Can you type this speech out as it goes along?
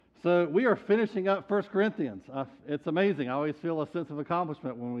So we are finishing up 1 Corinthians. It's amazing. I always feel a sense of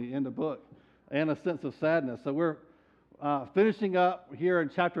accomplishment when we end a book and a sense of sadness. So we're finishing up here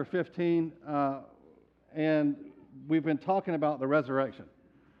in chapter 15, and we've been talking about the resurrection.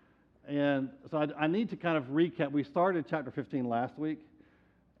 And so I need to kind of recap. We started chapter 15 last week,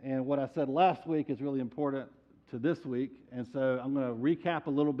 and what I said last week is really important to this week. And so I'm going to recap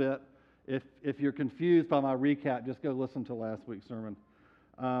a little bit. If you're confused by my recap, just go listen to last week's sermon.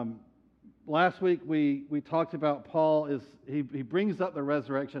 Last week we talked about Paul he brings up the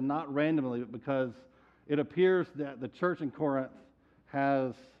resurrection not randomly, but because it appears that the church in Corinth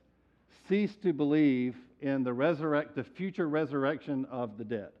has ceased to believe in the future resurrection of the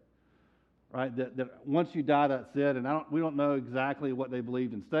dead. Right? That once you die, that's it. And we don't know exactly what they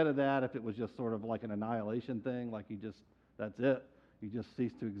believed instead of that. If it was just sort of like an annihilation thing, like that's it. You just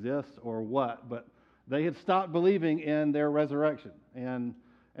cease to exist, or what? But they had stopped believing in their resurrection. And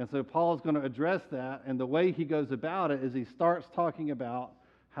so Paul is going to address that, and the way he goes about it is he starts talking about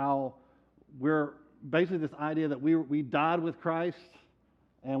how we're basically this idea that we died with Christ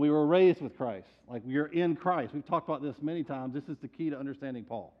and we were raised with Christ. Like we're in Christ. We've talked about this many times. This is the key to understanding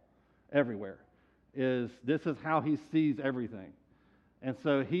Paul everywhere, this is how he sees everything. And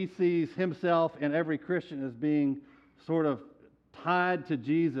so he sees himself and every Christian as being sort of tied to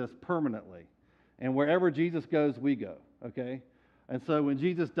Jesus permanently. And wherever Jesus goes, we go, okay? And so when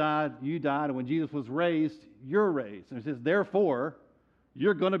Jesus died, you died. And when Jesus was raised, you're raised. And it says, therefore,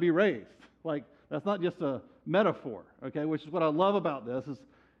 you're going to be raised. Like, that's not just a metaphor, okay? Which is what I love about this is,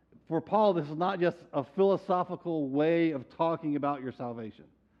 for Paul, this is not just a philosophical way of talking about your salvation.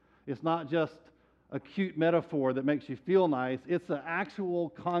 It's not just a cute metaphor that makes you feel nice. It's an actual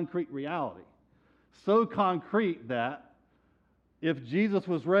concrete reality. So concrete that if Jesus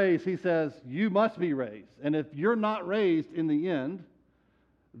was raised, he says, you must be raised. And if you're not raised in the end,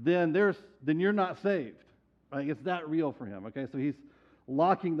 then you're not saved. Right? It's that real for him. Okay, so he's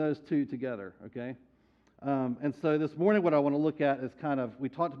locking those two together. Okay, and so this morning, what I want to look at is we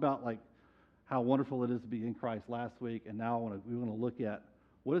talked about like how wonderful it is to be in Christ last week, and now we want to look at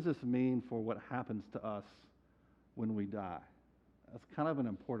what does this mean for what happens to us when we die. That's kind of an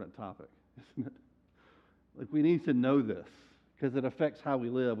important topic, isn't it? Like we need to know this, because it affects how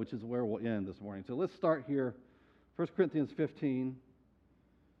we live, which is where we'll end this morning. So let's start here, 1 Corinthians 15,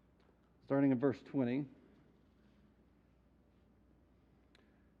 starting in verse 20.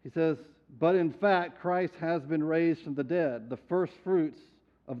 He says, but in fact, Christ has been raised from the dead, the first fruits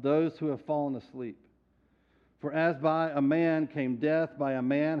of those who have fallen asleep. For as by a man came death, by a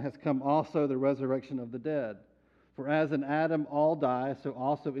man has come also the resurrection of the dead. For as in Adam all die, so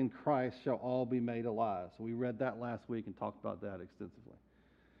also in Christ shall all be made alive. So we read that last week and talked about that extensively.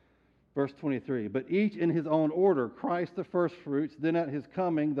 Verse 23, but each in his own order, Christ the firstfruits, then at his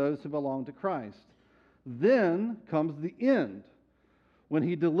coming those who belong to Christ. Then comes the end, when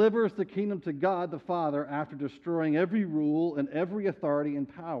he delivers the kingdom to God the Father after destroying every rule and every authority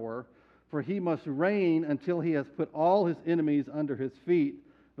and power, for he must reign until he has put all his enemies under his feet.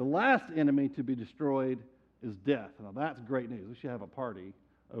 The last enemy to be destroyed is death. Now that's great news. We should have a party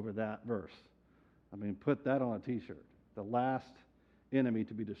over that verse. I mean, put that on a t-shirt. The last enemy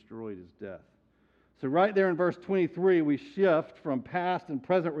to be destroyed is death. So right there in verse 23, we shift from past and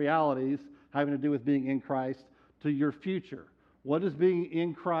present realities having to do with being in Christ to your future. What does being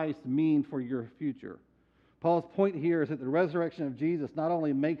in Christ mean for your future? Paul's point here is that the resurrection of Jesus not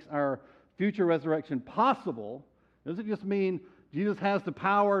only makes our future resurrection possible, it doesn't just mean Jesus has the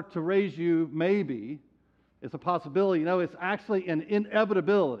power to raise you maybe. It's a possibility. No, it's actually an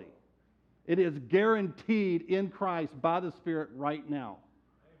inevitability. It is guaranteed in Christ by the Spirit right now.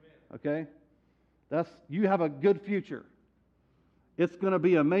 Amen. Okay? You have a good future. It's going to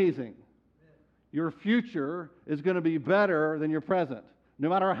be amazing. Amen. Your future is going to be better than your present. No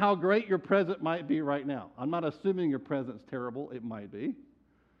matter how great your present might be right now. I'm not assuming your present's terrible. It might be.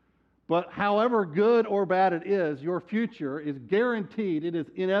 But however good or bad it is, your future is guaranteed. It is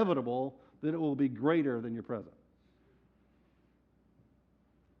inevitable that it will be greater than your present.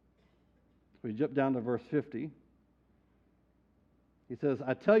 We jump down to verse 50. He says,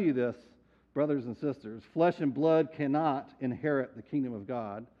 I tell you this, brothers and sisters, flesh and blood cannot inherit the kingdom of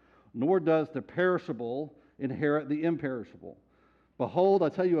God, nor does the perishable inherit the imperishable. Behold, I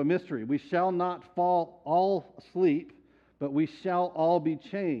tell you a mystery. We shall not fall all asleep, but we shall all be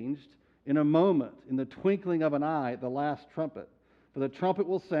changed in a moment, in the twinkling of an eye, at the last trumpet. For the trumpet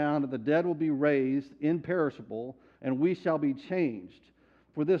will sound, and the dead will be raised imperishable, and we shall be changed.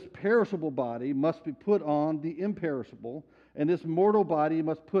 For this perishable body must be put on the imperishable, and this mortal body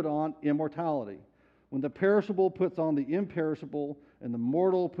must put on immortality. When the perishable puts on the imperishable, and the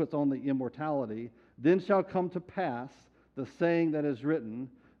mortal puts on the immortality, then shall come to pass the saying that is written,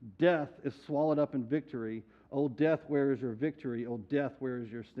 death is swallowed up in victory. O death, where is your victory? O death, where is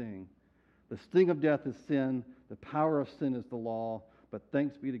your sting? The sting of death is sin. The power of sin is the law. But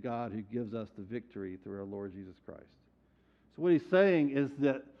thanks be to God who gives us the victory through our Lord Jesus Christ. So what he's saying is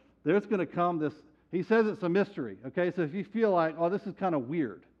that there's going to come this, he says it's a mystery, okay? So if you feel like, oh, this is kind of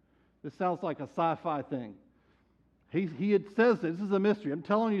weird, this sounds like a sci-fi thing. He had says this is a mystery. I'm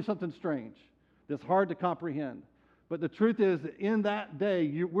telling you something strange that's hard to comprehend. But the truth is that in that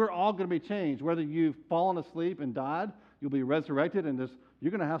day, we're all going to be changed. Whether you've fallen asleep and died, you'll be resurrected, and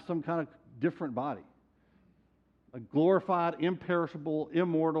you're going to have some kind of different body. A glorified, imperishable,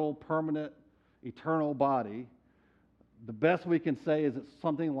 immortal, permanent, eternal body. The best we can say is it's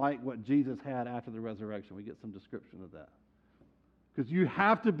something like what Jesus had after the resurrection. We get some description of that. Because you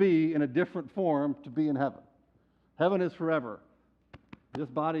have to be in a different form to be in heaven. Heaven is forever. This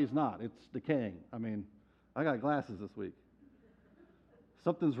body is not. It's decaying. I mean, I got glasses this week.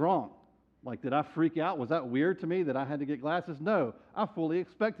 Something's wrong. Like, did I freak out? Was that weird to me that I had to get glasses? No, I fully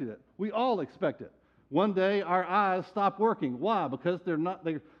expected it. We all expect it. One day our eyes stop working. Why? Because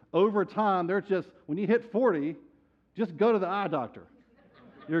over time, they're just, when you hit 40, just go to the eye doctor.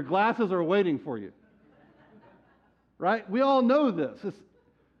 Your glasses are waiting for you. Right? We all know this.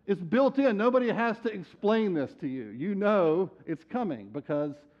 It's built in. Nobody has to explain this to you. You know it's coming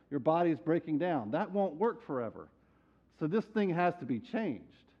because your body is breaking down. That won't work forever. So this thing has to be changed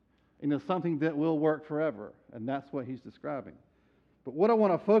into something that will work forever. And that's what he's describing. But what I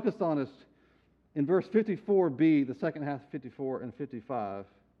want to focus on is in verse 54b, the second half of 54 and 55,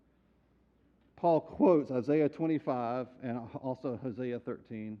 Paul quotes Isaiah 25 and also Hosea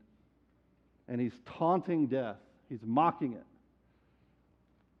 13, and he's taunting death. He's mocking it.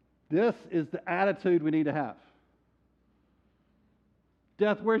 This is the attitude we need to have.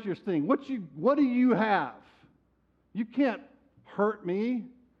 Death, where's your sting? What do you have? You can't hurt me.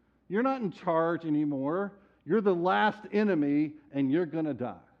 You're not in charge anymore. You're the last enemy, and you're going to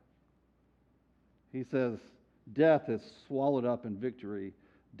die. He says, death is swallowed up in victory.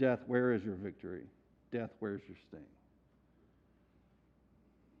 Death, where is your victory? Death, where's your sting?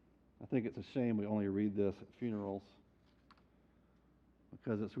 I think it's a shame we only read this at funerals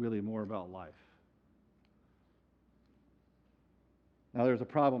because it's really more about life. Now, there's a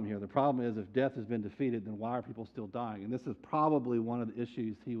problem here. The problem is if death has been defeated, then why are people still dying? And this is probably one of the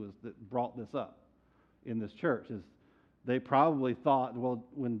issues that brought this up in this church, is they probably thought, well,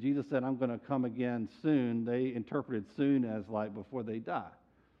 when Jesus said, I'm going to come again soon, they interpreted soon as like before they die.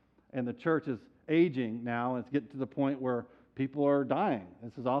 And the church is aging now, and it's getting to the point where people are dying.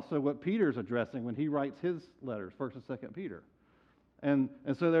 This is also what Peter's addressing when he writes his letters, 1st and 2nd Peter. And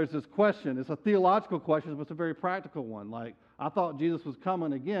so there's this question. It's a theological question, but it's a very practical one. Like, I thought Jesus was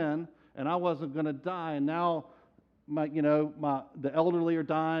coming again, and I wasn't going to die, and now the elderly are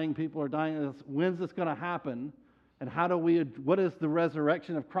dying, people are dying. When's this going to happen? And what does the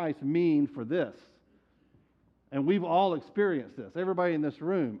resurrection of Christ mean for this? And we've all experienced this. Everybody in this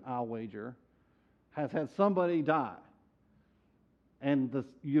room, I'll wager, has had somebody die. And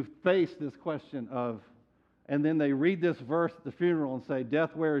you've faced this question of, and then they read this verse at the funeral and say,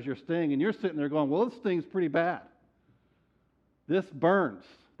 death, where is your sting? And you're sitting there going, well, this sting's pretty bad. This burns.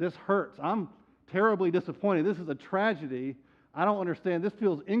 This hurts. I'm terribly disappointed. This is a tragedy. I don't understand. This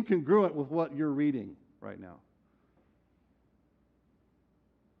feels incongruent with what you're reading right now.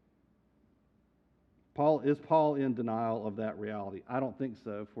 Is Paul in denial of that reality? I don't think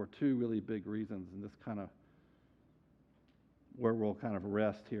so, for two really big reasons, and this kind of where we'll kind of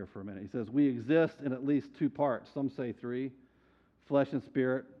rest here for a minute. He says, we exist in at least two parts. Some say three, flesh and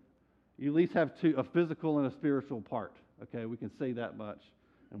spirit. You at least have two, a physical and a spiritual part. Okay, we can say that much,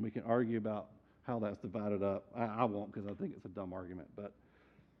 and we can argue about how that's divided up. I won't, because I think it's a dumb argument. But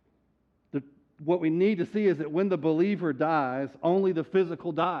what we need to see is that when the believer dies, only the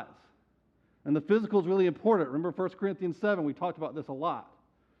physical dies. And the physical is really important. Remember 1 Corinthians 7, we talked about this a lot.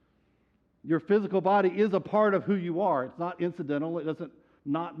 Your physical body is a part of who you are. It's not incidental. It doesn't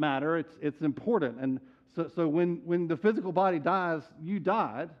not matter. It's important. And so when the physical body dies, you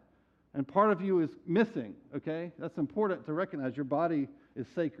died, and part of you is missing, okay? That's important to recognize. Your body is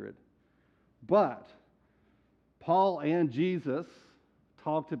sacred. But Paul and Jesus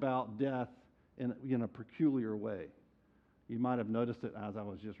talked about death in a peculiar way. You might have noticed it as I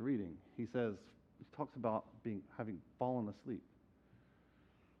was just reading. He talks about having fallen asleep.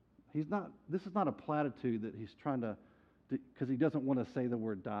 This is not a platitude that he's trying to, because he doesn't want to say the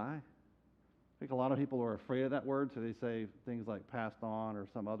word die. I think a lot of people are afraid of that word, so they say things like passed on or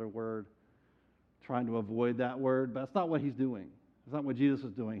some other word. trying to avoid that word, but that's not what he's doing. That's not what Jesus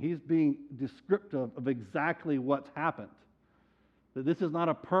is doing. He's being descriptive of exactly what's happened. That this is not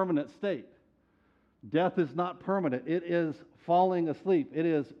a permanent state. Death is not permanent. It is falling asleep. It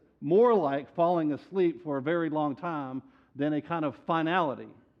is more like falling asleep for a very long time than a kind of finality.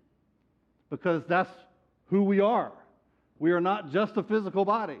 Because that's who we are. We are not just a physical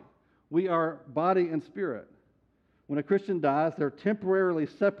body. We are body and spirit. When a Christian dies, they're temporarily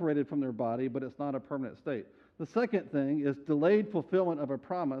separated from their body, but it's not a permanent state. The second thing is delayed fulfillment of a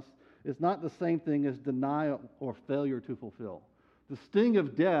promise is not the same thing as denial or failure to fulfill. The sting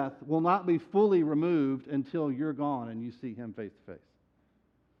of death will not be fully removed until you're gone and you see him face to face.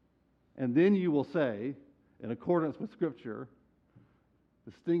 And then you will say, in accordance with Scripture,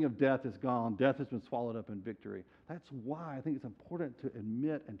 the sting of death is gone. Death has been swallowed up in victory. That's why I think it's important to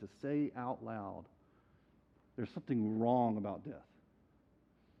admit and to say out loud, there's something wrong about death.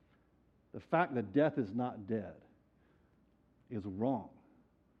 The fact that death is not dead is wrong.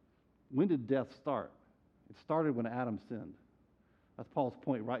 When did death start? It started when Adam sinned. That's Paul's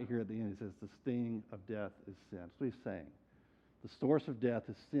point right here at the end. He says the sting of death is sin. That's what he's saying. The source of death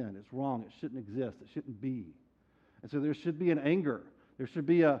is sin. It's wrong. It shouldn't exist. It shouldn't be. And so there should be an anger. There should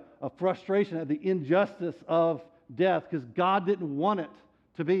be a frustration at the injustice of death because God didn't want it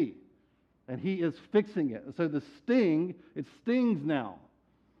to be. And he is fixing it. And so the sting, it stings now.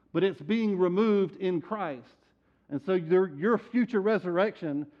 But it's being removed in Christ. And so your future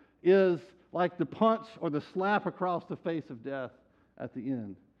resurrection is like the punch or the slap across the face of death at the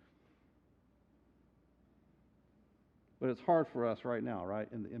end. But it's hard for us right now, right?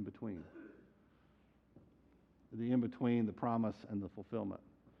 In the in-between. The in-between, the promise, and the fulfillment.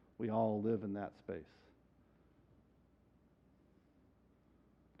 We all live in that space.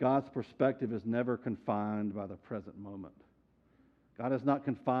 God's perspective is never confined by the present moment. God is not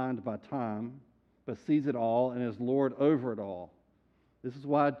confined by time, but sees it all and is Lord over it all. This is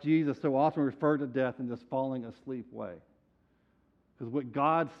why Jesus so often referred to death in this falling asleep way. Because what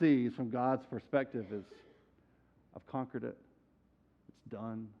God sees from God's perspective is, I've conquered it. It's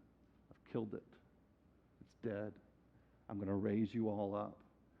done. I've killed it. It's dead. I'm going to raise you all up.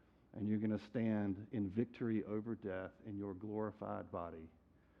 And you're going to stand in victory over death in your glorified body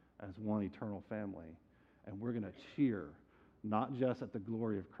as one eternal family. And we're going to cheer, not just at the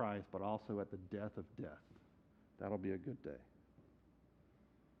glory of Christ, but also at the death of death. That'll be a good day.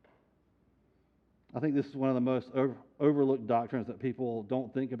 I think this is one of the most overlooked doctrines that people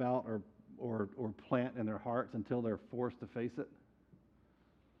don't think about or plant in their hearts until they're forced to face it.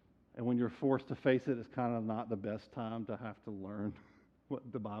 And when you're forced to face it, it's kind of not the best time to have to learn what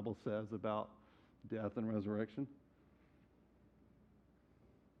the Bible says about death and resurrection.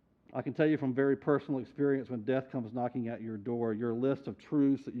 I can tell you from very personal experience, when death comes knocking at your door, your list of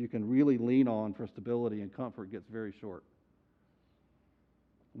truths that you can really lean on for stability and comfort gets very short.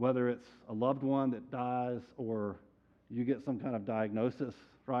 Whether it's a loved one that dies or you get some kind of diagnosis,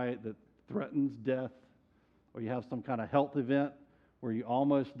 right, that threatens death, or you have some kind of health event where you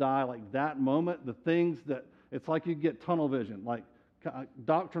almost die, like that moment, the things that, it's like you get tunnel vision, like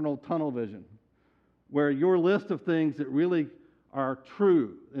doctrinal tunnel vision, where your list of things that really are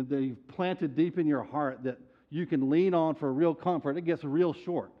true and that you've planted deep in your heart that you can lean on for real comfort, it gets real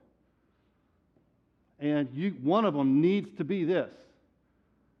short. And one of them needs to be this,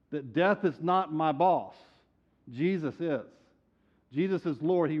 that death is not my boss. Jesus is. Jesus is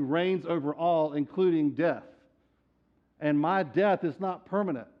Lord. He reigns over all, including death. And my death is not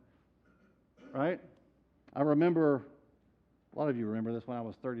permanent, right? I remember, a lot of you remember this when I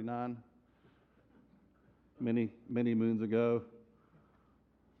was 39, many moons ago.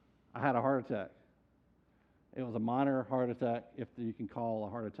 I had a heart attack. It was a minor heart attack, if you can call a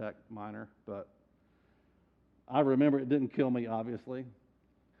heart attack minor, but I remember it didn't kill me, obviously.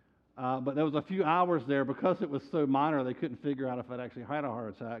 But there was a few hours there, because it was so minor, they couldn't figure out if I'd actually had a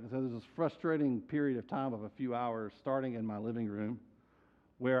heart attack. And so there was this frustrating period of time of a few hours starting in my living room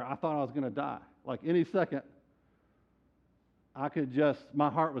where I thought I was going to die. Like any second, my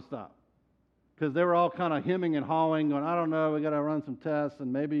heart would stop. Because they were all kind of hemming and hawing, going, I don't know, we got to run some tests,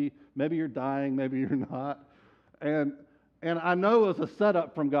 and maybe you're dying, maybe you're not. And I know it was a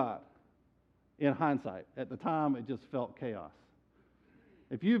setup from God in hindsight. At the time, it just felt chaos.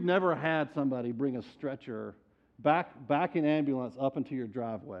 If you've never had somebody bring a stretcher back in ambulance up into your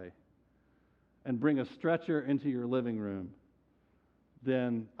driveway and bring a stretcher into your living room,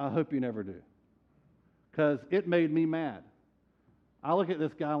 then I hope you never do. Because it made me mad. I look at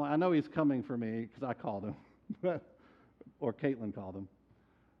this guy, I know he's coming for me because I called him, or Caitlin called him.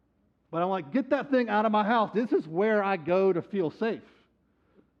 But I'm like, get that thing out of my house. This is where I go to feel safe.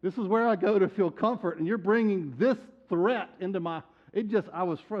 This is where I go to feel comfort, and you're bringing this threat into I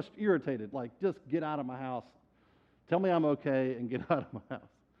was irritated, like, just get out of my house. Tell me I'm okay and get out of my house.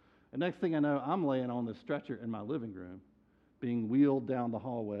 And next thing I know, I'm laying on this stretcher in my living room, being wheeled down the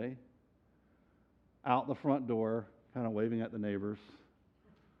hallway, out the front door, kind of waving at the neighbors,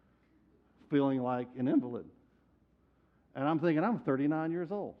 feeling like an invalid. And I'm thinking, I'm 39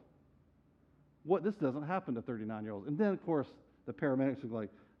 years old. This doesn't happen to 39-year-olds. And then, of course, the paramedics are like,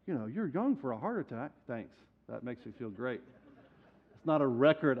 you're young for a heart attack. Thanks. That makes me feel great. It's not a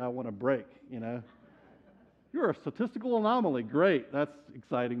record I want to break, You're a statistical anomaly. Great. That's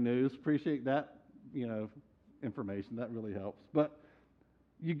exciting news. Appreciate that, information. That really helps. But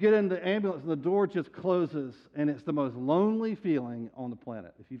you get in the ambulance and the door just closes, and it's the most lonely feeling on the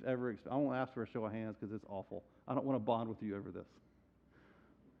planet. If you've ever experienced, I won't ask for a show of hands because it's awful. I don't want to bond with you over this.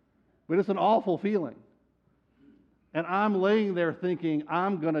 But it's an awful feeling. And I'm laying there thinking,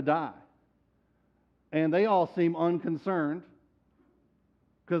 I'm going to die. And they all seem unconcerned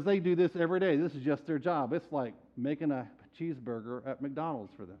because they do this every day. This is just their job. It's like making a cheeseburger at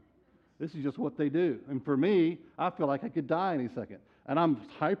McDonald's for them. This is just what they do. And for me, I feel like I could die any second. And I'm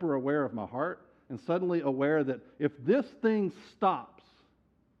hyper aware of my heart and suddenly aware that if this thing stops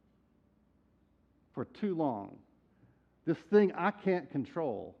for too long, this thing I can't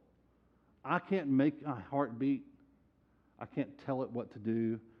control, I can't make my heart beat. I can't tell it what to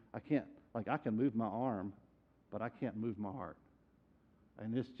do. I can move my arm, but I can't move my heart.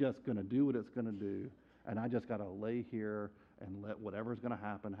 And it's just going to do what it's going to do. And I just got to lay here and let whatever's going to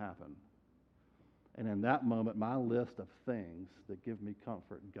happen, happen. And in that moment, my list of things that give me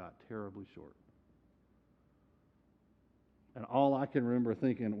comfort got terribly short. And all I can remember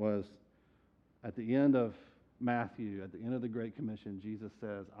thinking was, at the end of Matthew, at the end of the Great Commission, Jesus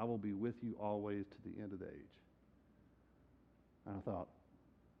says, I will be with you always to the end of the age. And I thought,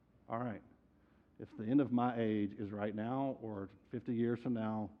 all right, if the end of my age is right now or 50 years from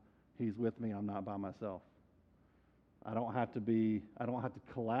now, he's with me, I'm not by myself. I don't have to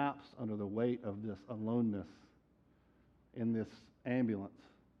collapse under the weight of this aloneness in this ambulance.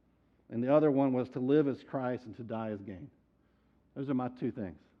 And the other one was to live as Christ and to die as gain. Those are my two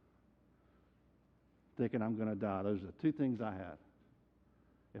things. Thinking I'm going to die. Those are the two things I had.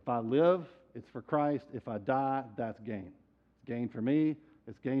 If I live, it's for Christ. If I die, that's gain. It's gain for me.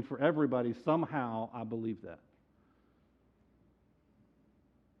 It's gain for everybody. Somehow I believe that.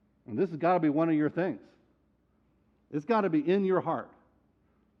 And this has got to be one of your things. It's got to be in your heart.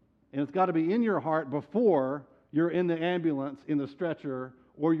 And it's got to be in your heart before you're in the ambulance, in the stretcher,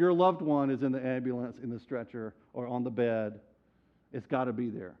 or your loved one is in the ambulance, in the stretcher, or on the bed. It's got to be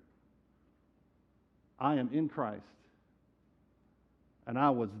there. I am in Christ. And I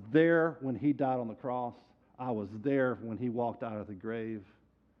was there when he died on the cross. I was there when he walked out of the grave.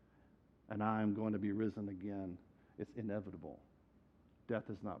 And I am going to be risen again. It's inevitable. Death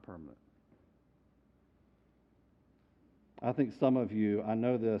is not permanent. I think some of you, I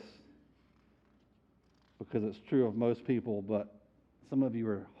know this because it's true of most people, but some of you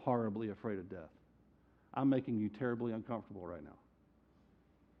are horribly afraid of death. I'm making you terribly uncomfortable right now.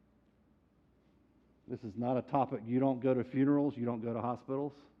 This is not a topic. You don't go to funerals, you don't go to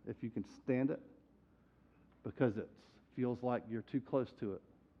hospitals if you can stand it, because it feels like you're too close to it.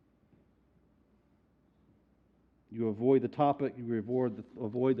 You avoid the topic, you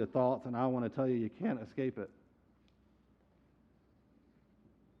avoid the thoughts, and I want to tell you, you can't escape it.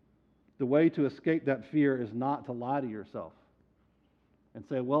 The way to escape that fear is not to lie to yourself and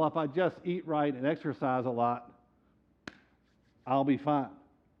say, well, if I just eat right and exercise a lot, I'll be fine.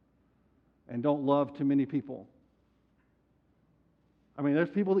 And don't love too many people. I mean, there's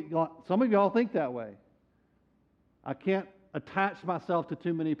people some of y'all think that way. I can't attach myself to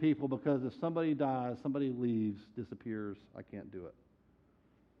too many people because if somebody dies, somebody leaves, disappears, I can't do it.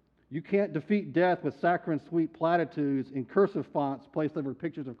 You can't defeat death with saccharine sweet platitudes in cursive fonts placed over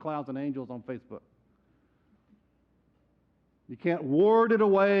pictures of clouds and angels on Facebook. You can't ward it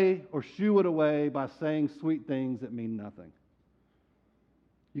away or shoo it away by saying sweet things that mean nothing.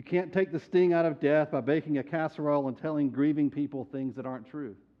 You can't take the sting out of death by baking a casserole and telling grieving people things that aren't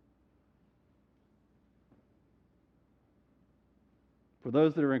true. For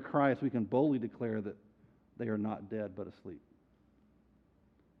those that are in Christ, we can boldly declare that they are not dead but asleep.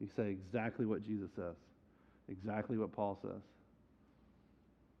 You say exactly what Jesus says, exactly what Paul says.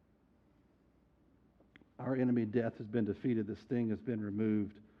 Our enemy, death, has been defeated. The sting has been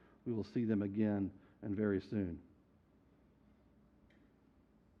removed. We will see them again, and very soon.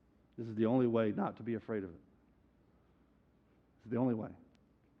 This is the only way not to be afraid of it. It's the only way.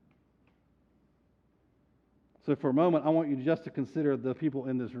 So for a moment, I want you just to consider the people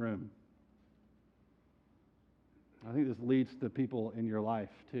in this room. I think this leads to people in your life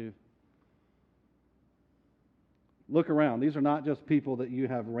too. Look around. These are not just people that you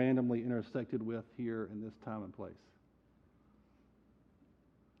have randomly intersected with here in this time and place.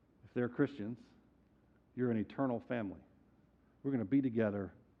 If they're Christians, you're an eternal family. We're going to be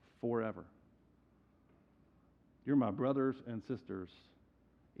together forever. You're my brothers and sisters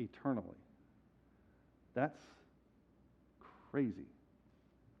eternally. That's crazy.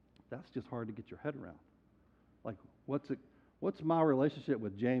 That's just hard to get your head around. Like, what's my relationship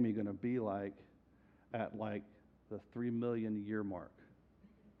with Jamie going to be like at like the 3 million year mark?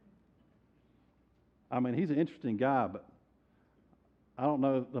 I mean, he's an interesting guy, but I don't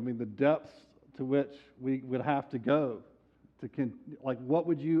know, the depths to which we would have to go to, what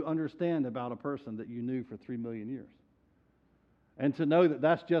would you understand about a person that you knew for 3 million years? And to know that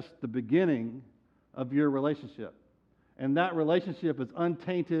that's just the beginning of your relationship. And that relationship is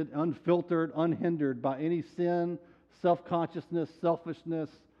untainted, unfiltered, unhindered by any sin, self-consciousness, selfishness,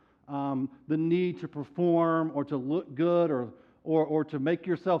 the need to perform or to look good or to make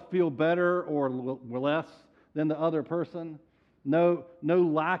yourself feel better or less than the other person. No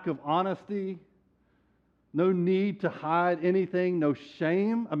lack of honesty. No need to hide anything. No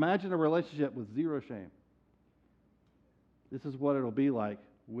shame. Imagine a relationship with zero shame. This is what it'll be like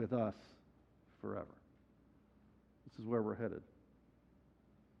with us forever. This is where we're headed.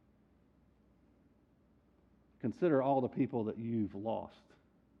 Consider all the people that you've lost,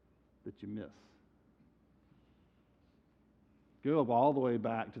 that you miss. Go all the way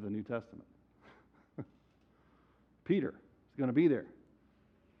back to the New Testament. Peter is going to be there.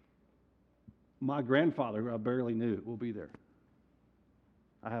 My grandfather, who I barely knew, will be there.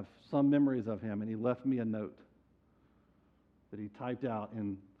 I have some memories of him, and he left me a note that he typed out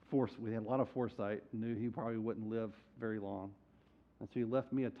in force. We had a lot of foresight, knew he probably wouldn't live very long. And so he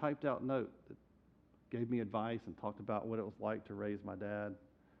left me a typed out note that gave me advice and talked about what it was like to raise my dad.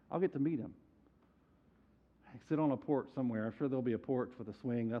 I'll get to meet him. Sit on a porch somewhere. I'm sure there'll be a porch with a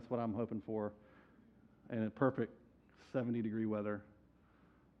swing. That's what I'm hoping for. And in perfect 70-degree weather.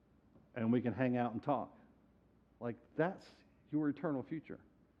 And we can hang out and talk. Like, that's your eternal future.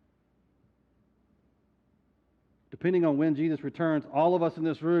 Depending on when Jesus returns, all of us in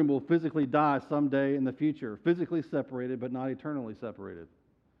this room will physically die someday in the future, physically separated, but not eternally separated.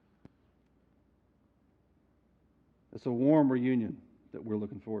 It's a warm reunion that we're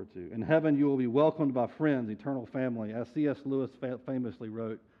looking forward to. In heaven, you will be welcomed by friends, eternal family. As C.S. Lewis famously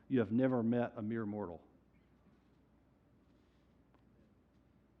wrote, you have never met a mere mortal.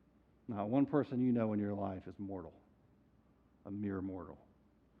 Not one person you know in your life is mortal, a mere mortal.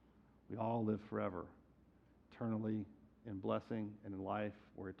 We all live forever, eternally in blessing and in life,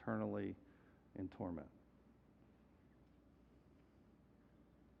 or eternally in torment.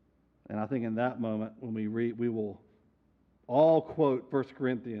 And I think in that moment, when we read, we will all quote 1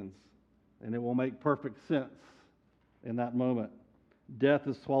 Corinthians, and it will make perfect sense in that moment. Death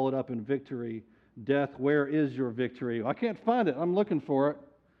is swallowed up in victory. Death, where is your victory? I can't find it. I'm looking for it.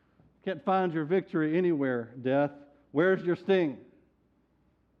 Can't find your victory anywhere, death. Where's your sting?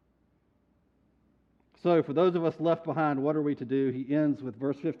 So, for those of us left behind, what are we to do? He ends with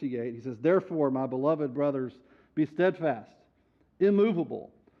verse 58. He says, therefore, my beloved brothers, be steadfast,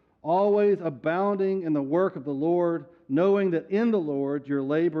 immovable, always abounding in the work of the Lord, knowing that in the Lord your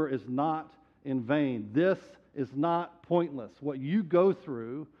labor is not in vain. This is not pointless. What you go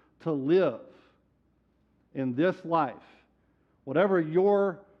through to live in this life, whatever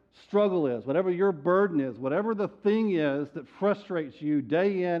your struggle is, whatever your burden is, whatever the thing is that frustrates you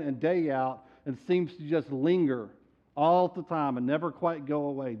day in and day out and seems to just linger all the time and never quite go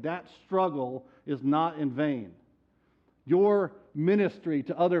away, that struggle is not in vain. Your ministry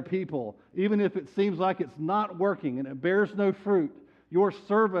to other people, even if it seems like it's not working and it bears no fruit, your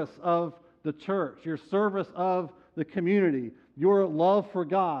service of the church, your service of the community, your love for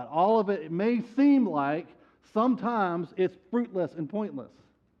God, all of it, it may seem like sometimes it's fruitless and pointless.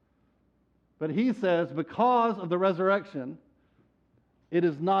 But he says, because of the resurrection, it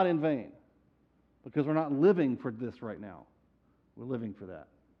is not in vain. Because we're not living for this right now. We're living for that.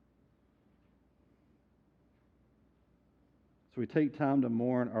 So we take time to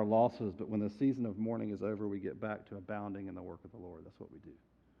mourn our losses, but when the season of mourning is over, we get back to abounding in the work of the Lord. That's what we do.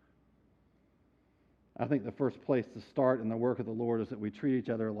 I think the first place to start in the work of the Lord is that we treat each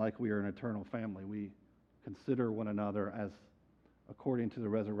other like we are an eternal family. We consider one another as according to the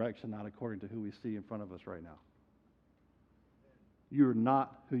resurrection, not according to who we see in front of us right now. You are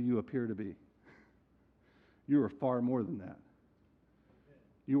not who you appear to be. You are far more than that.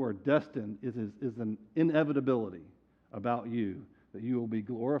 you are destined, is an inevitability about you, that you will be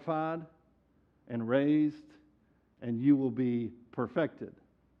glorified and raised, and you will be perfected.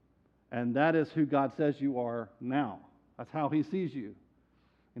 And that is who God says you are now. That's how he sees you.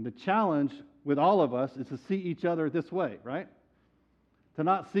 And the challenge with all of us is to see each other this way, right? To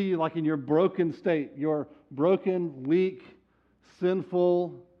not see you like in your broken state, your broken, weak,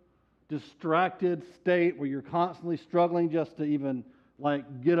 sinful, distracted state where you're constantly struggling just to even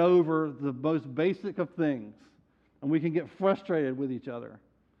like get over the most basic of things. And we can get frustrated with each other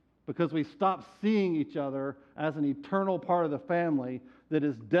because we stop seeing each other as an eternal part of the family that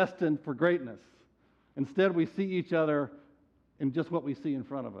is destined for greatness. Instead, we see each other in just what we see in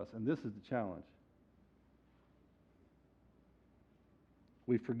front of us, and this is the challenge.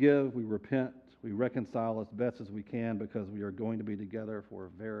 We forgive, we repent, we reconcile as best as we can because we are going to be together for a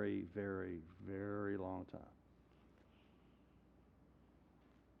very, very, very long time.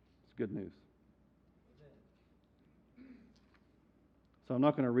 It's good news. So I'm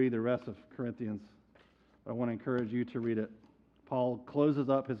not going to read the rest of Corinthians. I want to encourage you to read it. Paul closes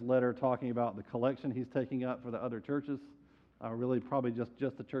up his letter talking about the collection he's taking up for the other churches, really probably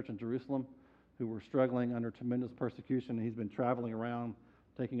just the church in Jerusalem, who were struggling under tremendous persecution. He's been traveling around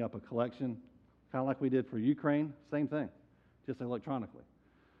taking up a collection, kind of like we did for Ukraine, same thing, just electronically.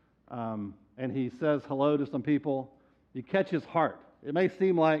 And he says hello to some people. You catch his heart. It may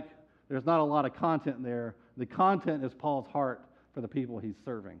seem like there's not a lot of content there. The content is Paul's heart for the people he's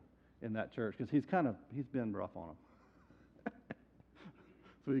serving in that church, because he's been rough on them.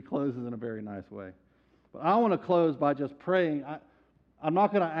 So he closes in a very nice way. But I want to close by just praying. I'm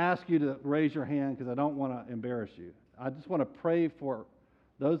not going to ask you to raise your hand because I don't want to embarrass you. I just want to pray for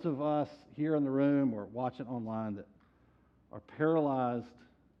those of us here in the room or watching online that are paralyzed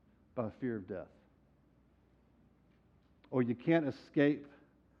by fear of death. Or you can't escape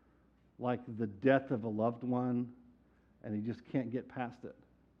like the death of a loved one and you just can't get past it.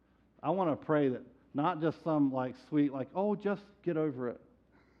 I want to pray that not just some like sweet, like, oh, just get over it.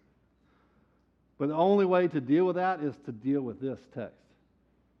 But the only way to deal with that is to deal with this text.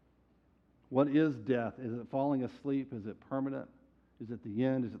 What is death? Is it falling asleep? Is it permanent? Is it the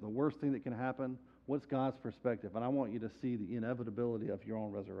end? Is it the worst thing that can happen? What's God's perspective? And I want you to see the inevitability of your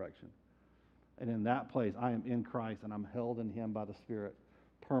own resurrection. And in that place, I am in Christ and I'm held in him by the Spirit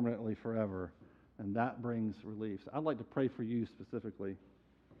permanently forever. And that brings relief. So I'd like to pray for you specifically.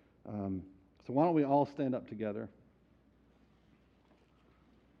 So why don't we all stand up together?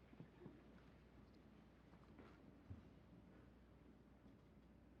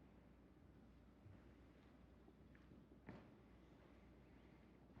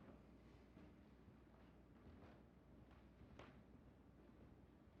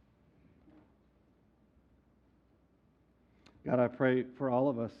 God, I pray for all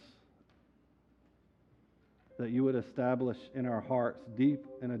of us that you would establish in our hearts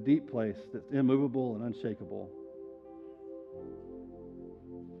in a deep place that's immovable and unshakable.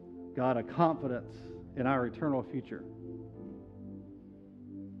 God, a confidence in our eternal future.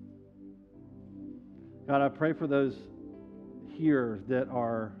 God, I pray for those here that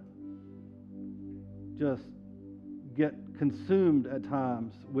are just get consumed at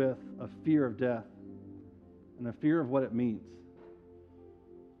times with a fear of death and a fear of what it means.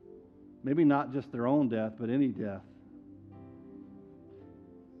 Maybe not just their own death, but any death.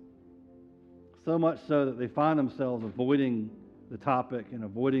 So much so that they find themselves avoiding the topic and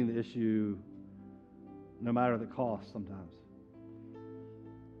avoiding the issue no matter the cost sometimes.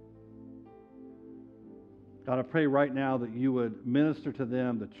 God, I pray right now that you would minister to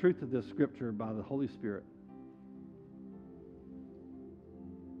them the truth of this scripture by the Holy Spirit.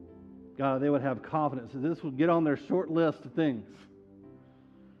 God, they would have confidence that this would get on their short list of things.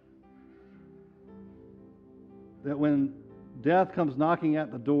 That when death comes knocking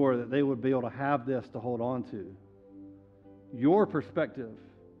at the door, that they would be able to have this to hold on to. Your perspective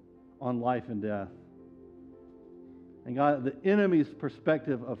on life and death. And God, the enemy's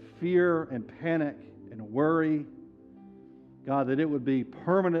perspective of fear and panic and worry, God, that it would be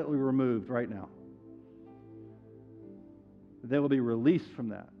permanently removed right now. That they will be released from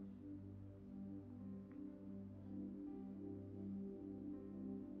that.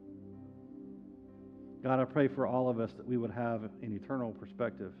 God, I pray for all of us that we would have an eternal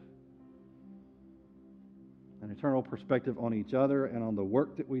perspective. An eternal perspective on each other and on the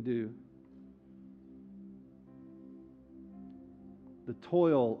work that we do. The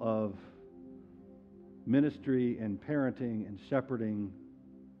toil of ministry and parenting and shepherding.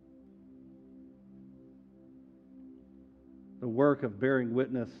 The work of bearing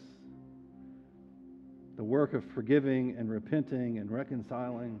witness The work of forgiving and repenting and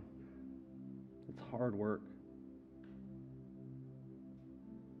reconciling, it's hard work.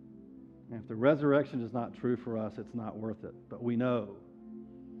 And if the resurrection is not true for us, it's not worth it. But we know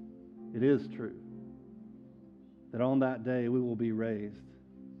it is true that on that day we will be raised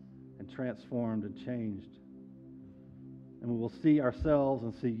and transformed and changed. And we will see ourselves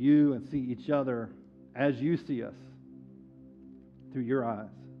and see you and see each other as you see us through your eyes.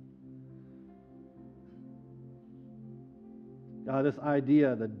 God, this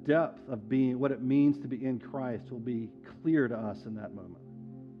idea, the depth of being, what it means to be in Christ will be clear to us in that moment.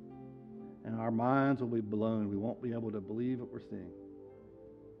 And our minds will be blown. We won't be able to believe what we're seeing.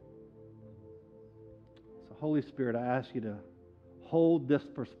 So, Holy Spirit, I ask you to hold this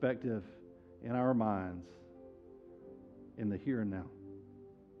perspective in our minds in the here and now.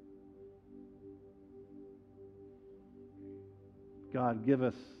 God, give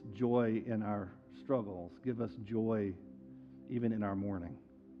us joy in our struggles. Give us joy even in our mourning.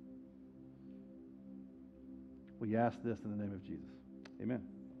 We ask this in the name of Jesus.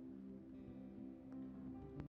 Amen.